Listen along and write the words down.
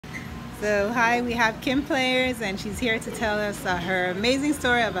So hi, we have Kim Players, and she's here to tell us her amazing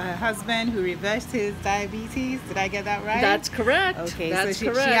story about her husband who reversed his diabetes. Did I get that right? That's correct. Okay, that's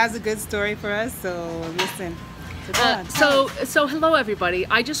so she has a good story for us, so listen. So hello everybody.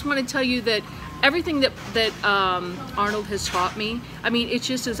 I just want to tell you that everything that Arnold has taught me, I mean, it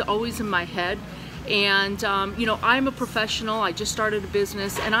just is always in my head. And you know, I'm a professional. I just started a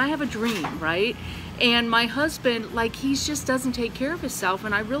business, and I have a dream, right? And my husband, like, he just doesn't take care of himself,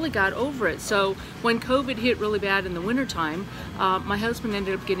 and I really got over it. So when COVID hit really bad in the wintertime, my husband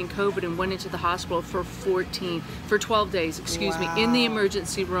ended up getting COVID and went into the hospital for 12 days, excuse me, in the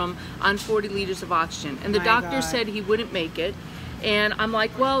emergency room on 40 liters of oxygen. And the doctor said he wouldn't make it. And I'm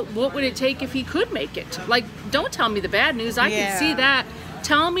like, well, what would it take if he could make it? Like, don't tell me the bad news. I can see that.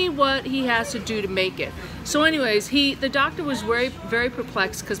 Tell me what he has to do to make it. So anyways, the doctor was very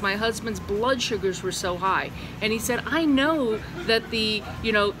perplexed because my husband's blood sugars were so high. And he said, I know that the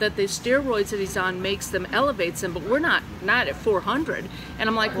steroids that he's on elevates them, but we're not at 400. And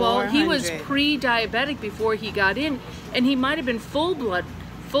I'm like, well, he was pre-diabetic before he got in, and he might have been full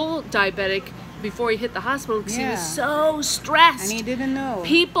diabetic before he hit the hospital because he was so stressed. And he didn't know.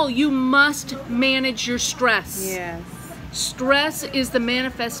 People, you must manage your stress. Yes. Stress is the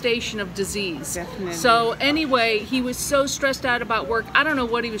manifestation of disease. Definitely. So anyway, he was so stressed out about work. I don't know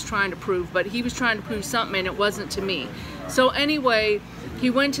what he was trying to prove, but he was trying to prove something, and it wasn't to me. So anyway, he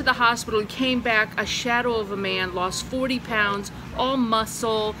went to the hospital, came back a shadow of a man, lost 40 pounds, all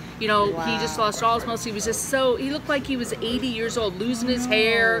muscle. You know, he just lost all his muscle. He was just he looked like he was 80 years old, losing his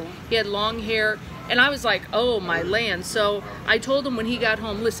hair. He had long hair. And I was like, oh my land. So I told him when he got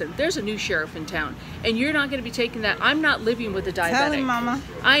home, listen, there's a new sheriff in town, and you're not going to be taking that. I'm not living with a diabetic. Tell him, Mama.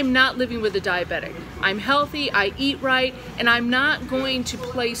 I'm not living with a diabetic. I'm healthy, I eat right, and I'm not going to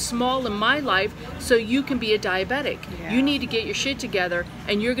play small in my life so you can be a diabetic. You need to get your shit together,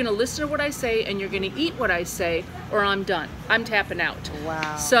 and you're going to listen to what I say, and you're going to eat what I say, or I'm done. I'm tapping out.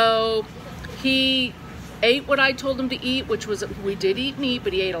 Wow. So he ate what I told him to eat, which was, we did eat meat,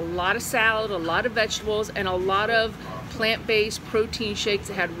 but he ate a lot of salad, a lot of vegetables, and a lot of plant-based protein shakes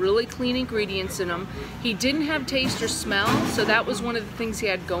that had really clean ingredients in them. He didn't have taste or smell, so that was one of the things he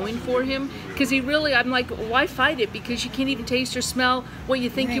had going for him. Because he really, I'm like, why fight it? Because you can't even taste or smell what you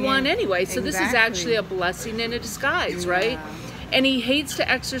think you want anyway. So this is actually a blessing in a disguise, right? And he hates to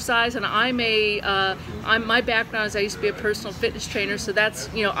exercise, and my background is I used to be a personal fitness trainer, so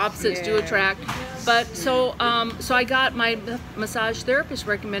that's, you know, opposites do attract. But so I got, my massage therapist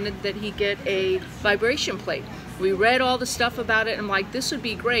recommended that he get a vibration plate. We read all the stuff about it, and I'm like, this would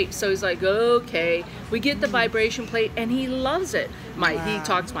be great. So he's like, okay. We get the vibration plate, and he loves it. He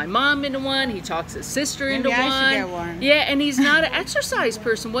talks my mom into one. He talks his sister into one. I should get one. Yeah, and he's not an exercise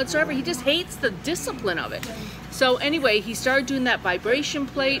person whatsoever. He just hates the discipline of it. So anyway, he started doing that vibration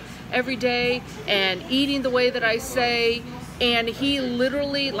plate every day and eating the way that I say. And he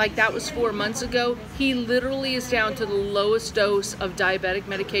literally, like, that was 4 months ago, he literally is down to the lowest dose of diabetic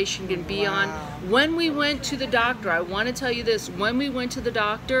medication can be on. When we went to the doctor, I want to tell you this, when we went to the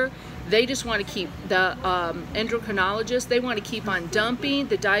doctor, they just want to keep, the endocrinologist, they want to keep on dumping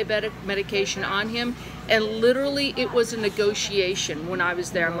the diabetic medication on him. And literally, it was a negotiation when I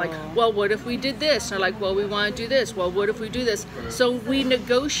was there. I'm like, well, what if we did this? And they're like, well, we want to do this. Well, what if we do this? So we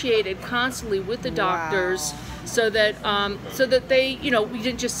negotiated constantly with the doctors so that they, you know, we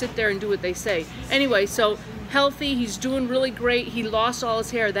didn't just sit there and do what they say. Anyway, so healthy, he's doing really great. He lost all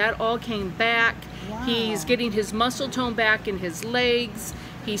his hair. That all came back. He's getting his muscle tone back in his legs.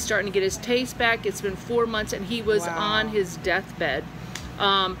 He's starting to get his taste back. It's been 4 months, and he was on his deathbed.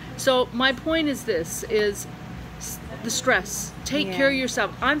 So my point is this, is the stress. Take care of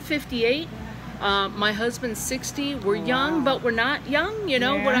yourself. I'm 58. My husband's 60. We're young, but we're not young. You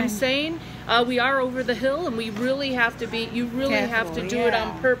know what I'm saying? We are over the hill, and we really have to be, you really have to do it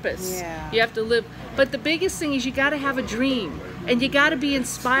on purpose. You have to live. But the biggest thing is you got to have a dream, and you got to be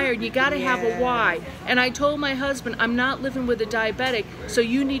inspired. You got to have a why. And I told my husband, I'm not living with a diabetic, so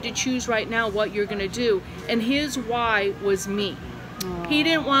you need to choose right now what you're going to do. And his why was me. He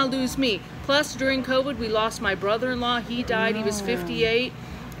didn't want to lose me. Plus, during COVID, we lost my brother-in-law. He died. He was 58,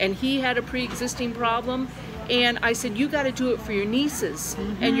 and he had a pre-existing problem. And I said, you got to do it for your nieces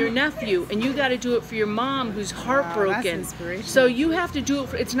and your nephew, and you got to do it for your mom who's heartbroken. So you have to do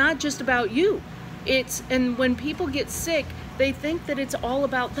it. It's not just about you. And when people get sick, they think that it's all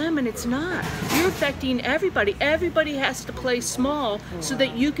about them, and it's not. You're affecting everybody. Everybody has to play small so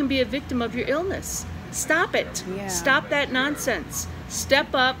that you can be a victim of your illness. Stop it. Stop that nonsense. Step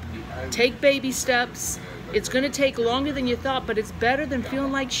up, take baby steps, It's going to take longer than you thought, but it's better than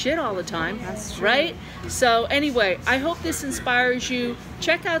feeling like shit all the time. That's true. Right? So anyway, I hope this inspires you.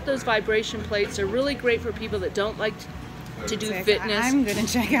 Check out those vibration plates. They're really great for people that don't like to do fitness. I'm gonna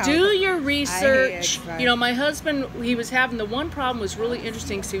check out. Do your research. You know, my husband, he was having, the one problem was really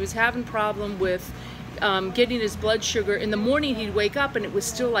interesting because he was having problem with getting his blood sugar. In the morning he'd wake up and it was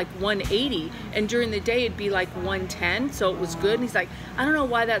still like 180, and during the day it'd be like 110, so it was good. And he's like, I don't know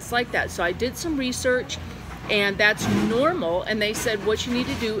why that's like that. So I did some research, and that's normal. And they said what you need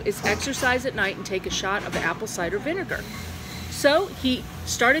to do is exercise at night and take a shot of apple cider vinegar. So he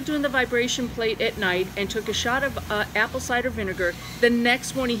started doing the vibration plate at night and took a shot of apple cider vinegar. The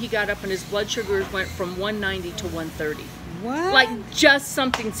next morning he got up and his blood sugars went from 190 to 130. What? Like just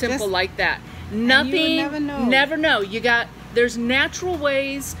something simple like that. Nothing. You would never know. Never know. There's natural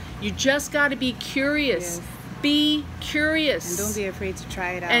ways. You just got to be curious. Yes. Be curious. And don't be afraid to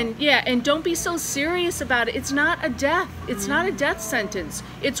try it out. And yeah, and don't be so serious about it. It's not a death. It's not a death sentence.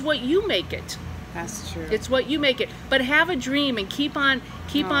 It's what you make it. That's true. It's what you make it. But have a dream and keep on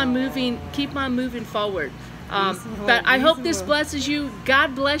moving forward. But I hope this blesses you.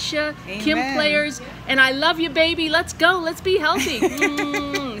 God bless you. Amen. Kim Players, and I love you, baby. Let's go. Let's be healthy.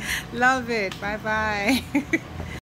 Love it. Bye bye.